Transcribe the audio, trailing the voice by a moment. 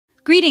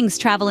Greetings,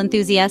 travel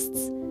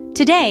enthusiasts.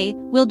 Today,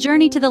 we'll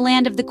journey to the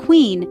land of the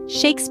Queen,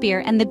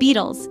 Shakespeare, and the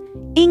Beatles,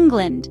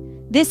 England.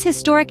 This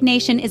historic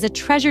nation is a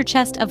treasure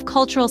chest of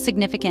cultural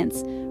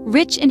significance,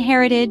 rich in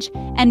heritage,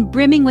 and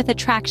brimming with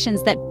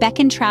attractions that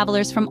beckon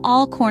travelers from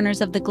all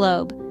corners of the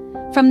globe.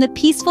 From the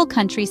peaceful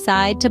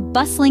countryside to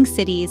bustling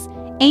cities,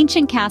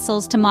 ancient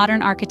castles to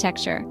modern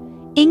architecture,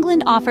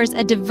 England offers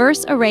a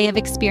diverse array of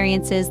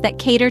experiences that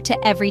cater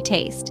to every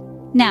taste.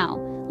 Now,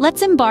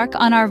 let's embark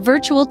on our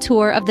virtual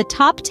tour of the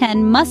top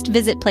 10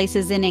 must-visit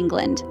places in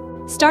England.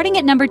 Starting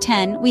at number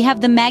 10, we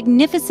have the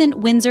magnificent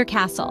Windsor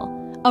Castle,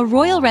 a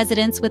royal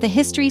residence with a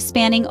history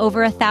spanning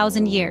over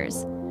 1,000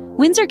 years.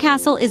 Windsor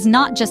Castle is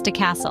not just a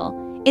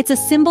castle, it's a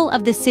symbol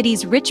of the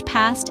city's rich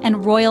past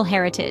and royal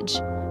heritage.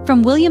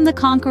 From William the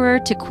Conqueror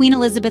to Queen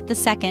Elizabeth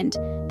II,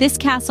 this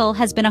castle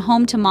has been a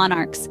home to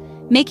monarchs,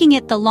 making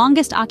it the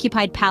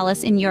longest-occupied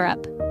palace in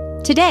Europe.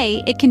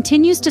 Today, it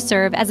continues to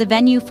serve as a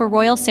venue for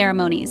royal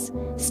ceremonies,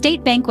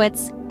 state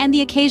banquets, and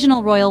the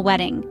occasional royal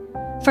wedding.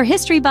 For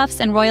history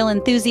buffs and royal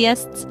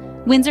enthusiasts,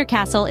 Windsor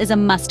Castle is a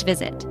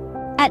must-visit.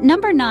 At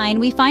number 9,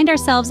 we find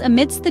ourselves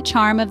amidst the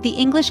charm of the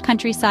English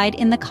countryside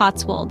in the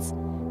Cotswolds.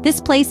 This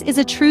place is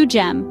a true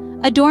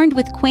gem, adorned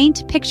with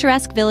quaint,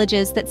 picturesque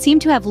villages that seem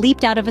to have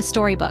leaped out of a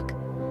storybook.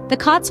 The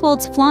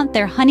Cotswolds flaunt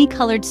their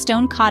honey-colored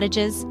stone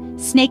cottages,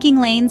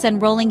 snaking lanes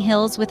and rolling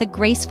hills with a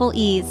graceful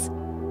ease.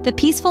 The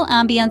peaceful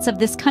ambience of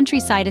this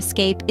countryside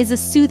escape is a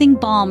soothing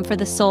balm for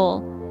the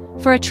soul.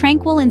 For a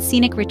tranquil and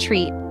scenic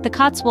retreat, the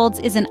Cotswolds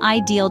is an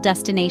ideal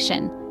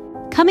destination.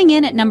 Coming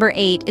in at number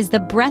 8 is the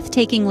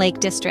breathtaking Lake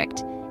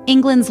District,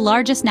 England's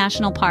largest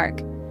national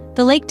park.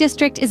 The Lake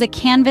District is a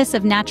canvas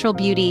of natural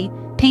beauty,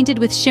 painted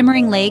with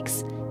shimmering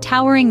lakes,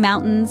 towering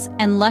mountains,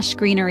 and lush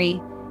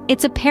greenery.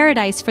 It's a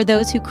paradise for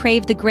those who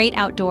crave the great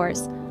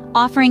outdoors,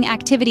 offering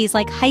activities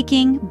like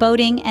hiking,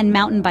 boating, and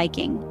mountain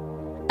biking.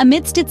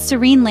 Amidst its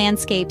serene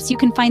landscapes, you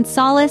can find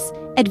solace,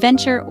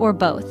 adventure, or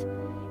both.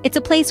 It's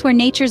a place where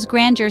nature's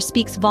grandeur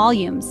speaks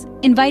volumes,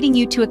 inviting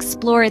you to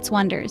explore its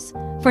wonders.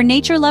 For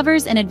nature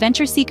lovers and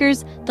adventure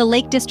seekers, the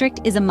Lake District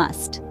is a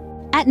must.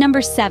 At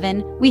number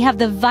 7, we have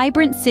the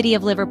vibrant city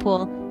of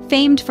Liverpool,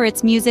 famed for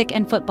its music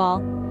and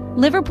football.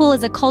 Liverpool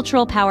is a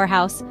cultural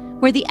powerhouse,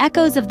 where the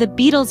echoes of the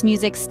Beatles'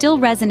 music still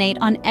resonate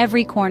on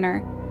every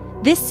corner.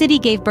 This city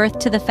gave birth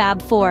to the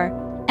Fab Four,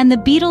 and the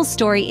Beatles'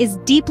 story is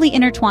deeply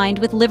intertwined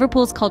with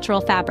Liverpool's cultural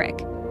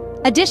fabric.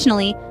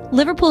 Additionally,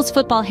 Liverpool's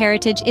football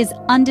heritage is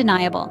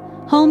undeniable,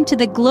 home to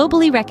the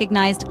globally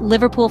recognized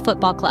Liverpool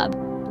Football Club,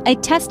 a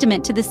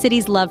testament to the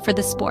city's love for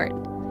the sport.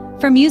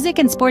 For music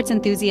and sports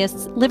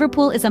enthusiasts,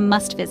 Liverpool is a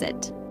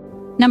must-visit.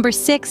 Number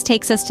 6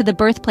 takes us to the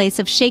birthplace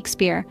of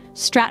Shakespeare,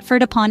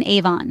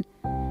 Stratford-upon-Avon.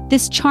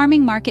 This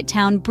charming market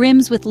town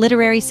brims with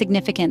literary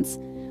significance,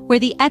 where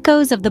the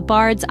echoes of the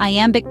bard's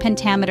iambic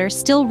pentameter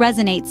still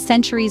resonate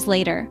centuries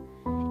later.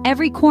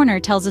 Every corner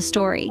tells a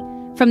story,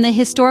 from the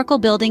historical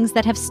buildings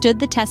that have stood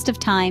the test of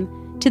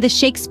time to the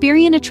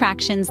Shakespearean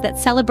attractions that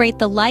celebrate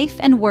the life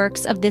and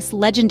works of this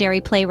legendary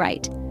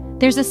playwright.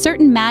 There's a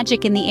certain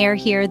magic in the air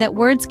here that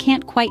words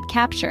can't quite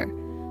capture.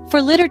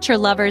 For literature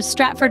lovers,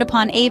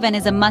 Stratford-upon-Avon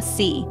is a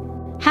must-see.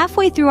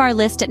 Halfway through our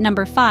list at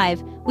number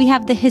 5, we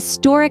have the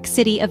historic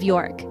city of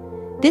York.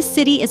 This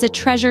city is a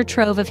treasure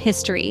trove of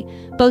history,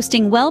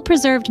 boasting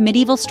well-preserved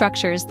medieval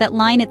structures that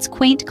line its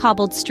quaint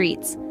cobbled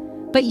streets.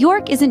 But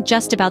York isn't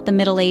just about the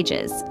Middle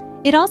Ages.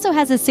 It also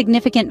has a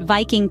significant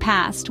Viking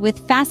past,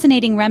 with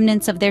fascinating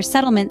remnants of their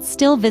settlements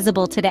still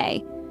visible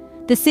today.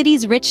 The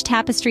city's rich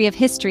tapestry of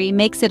history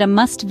makes it a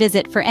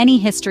must-visit for any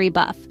history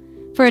buff.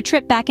 For a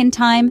trip back in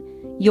time,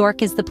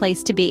 York is the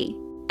place to be.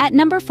 At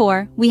number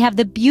 4, we have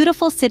the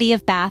beautiful city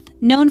of Bath,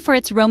 known for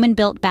its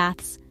Roman-built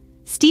baths.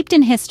 Steeped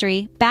in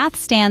history, Bath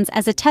stands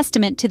as a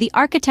testament to the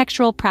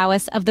architectural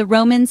prowess of the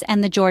Romans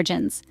and the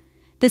Georgians.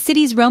 The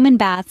city's Roman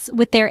baths,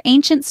 with their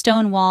ancient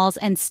stone walls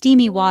and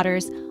steamy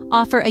waters,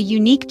 offer a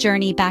unique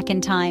journey back in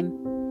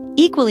time.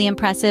 Equally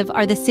impressive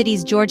are the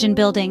city's Georgian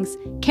buildings,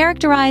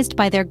 characterized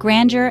by their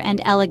grandeur and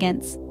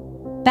elegance.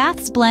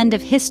 Bath's blend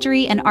of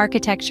history and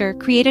architecture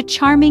create a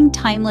charming,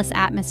 timeless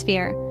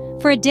atmosphere.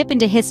 For a dip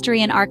into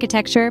history and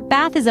architecture,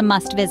 Bath is a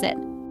must-visit.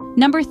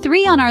 Number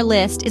 3 on our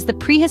list is the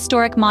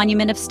prehistoric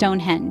monument of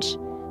Stonehenge.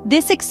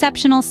 This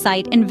exceptional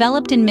site,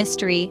 enveloped in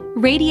mystery,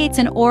 radiates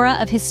an aura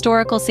of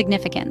historical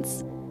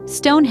significance.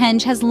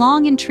 Stonehenge has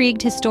long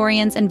intrigued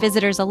historians and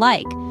visitors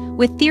alike,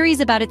 with theories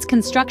about its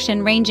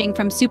construction ranging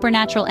from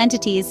supernatural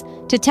entities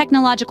to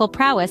technological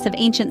prowess of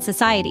ancient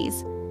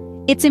societies.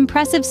 Its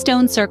impressive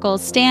stone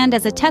circles stand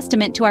as a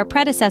testament to our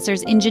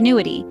predecessors'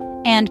 ingenuity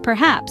and,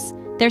 perhaps,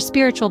 their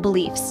spiritual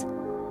beliefs.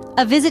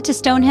 A visit to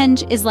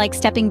Stonehenge is like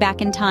stepping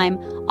back in time,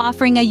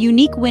 offering a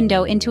unique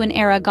window into an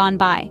era gone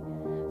by.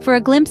 For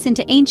a glimpse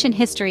into ancient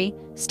history,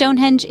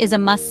 Stonehenge is a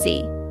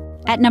must-see.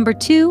 At number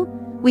 2,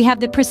 we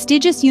have the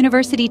prestigious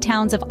university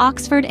towns of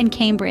Oxford and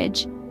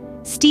Cambridge.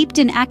 Steeped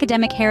in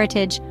academic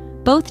heritage,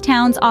 both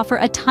towns offer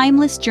a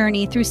timeless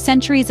journey through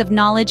centuries of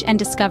knowledge and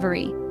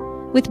discovery.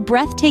 With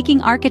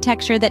breathtaking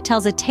architecture that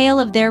tells a tale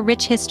of their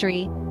rich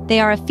history,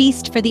 they are a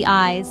feast for the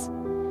eyes.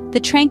 The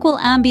tranquil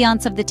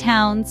ambiance of the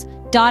towns,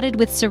 dotted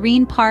with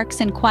serene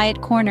parks and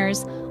quiet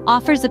corners,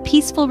 offers a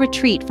peaceful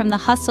retreat from the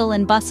hustle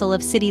and bustle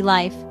of city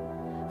life.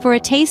 For a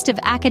taste of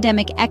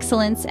academic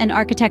excellence and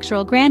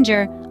architectural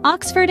grandeur,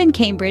 Oxford and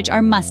Cambridge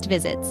are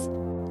must-visits.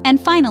 And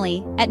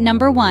finally, at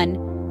number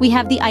 1, we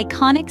have the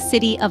iconic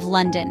city of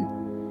London.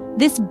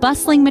 This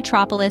bustling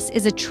metropolis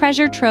is a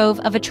treasure trove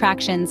of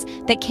attractions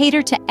that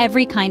cater to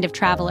every kind of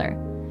traveler.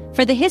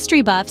 For the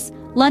history buffs,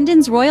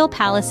 London's royal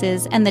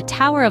palaces and the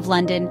Tower of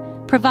London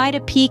provide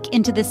a peek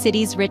into the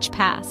city's rich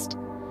past,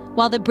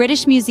 while the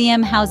British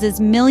Museum houses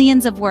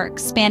millions of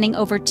works spanning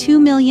over 2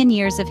 million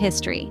years of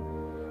history.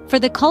 For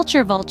the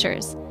culture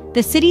vultures,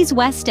 the city's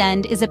West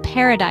End is a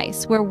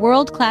paradise where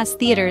world-class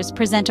theaters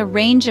present a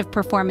range of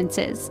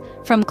performances,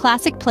 from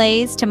classic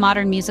plays to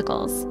modern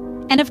musicals.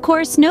 And of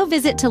course, no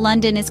visit to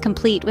London is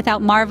complete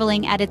without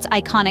marveling at its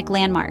iconic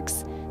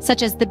landmarks,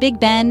 such as the Big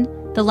Ben,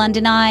 the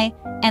London Eye,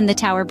 and the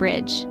Tower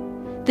Bridge.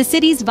 The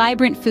city's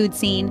vibrant food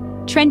scene,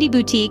 trendy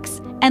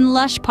boutiques, and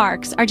lush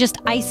parks are just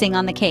icing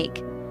on the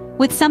cake.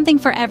 With something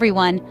for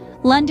everyone,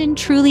 London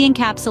truly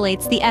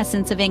encapsulates the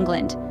essence of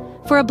England.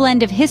 For a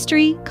blend of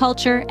history,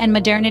 culture, and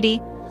modernity,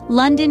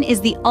 London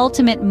is the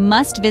ultimate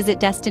must-visit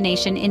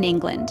destination in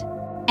England.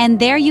 And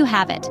there you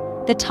have it,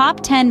 the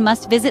top 10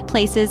 must-visit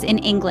places in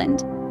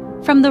England.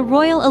 From the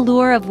royal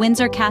allure of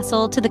Windsor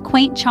Castle to the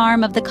quaint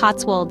charm of the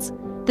Cotswolds,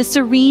 the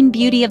serene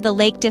beauty of the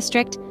Lake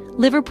District,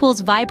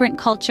 Liverpool's vibrant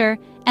culture,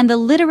 and the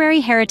literary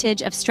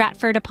heritage of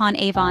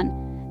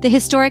Stratford-upon-Avon, the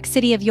historic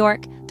city of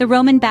York, the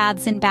Roman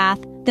baths in Bath,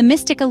 the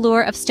mystic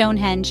allure of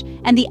Stonehenge,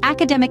 and the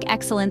academic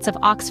excellence of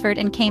Oxford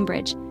and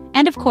Cambridge,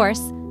 and of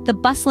course, the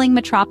bustling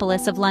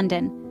metropolis of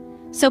London.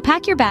 So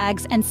pack your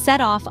bags and set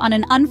off on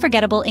an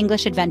unforgettable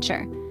English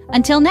adventure.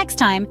 Until next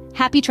time,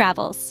 happy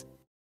travels!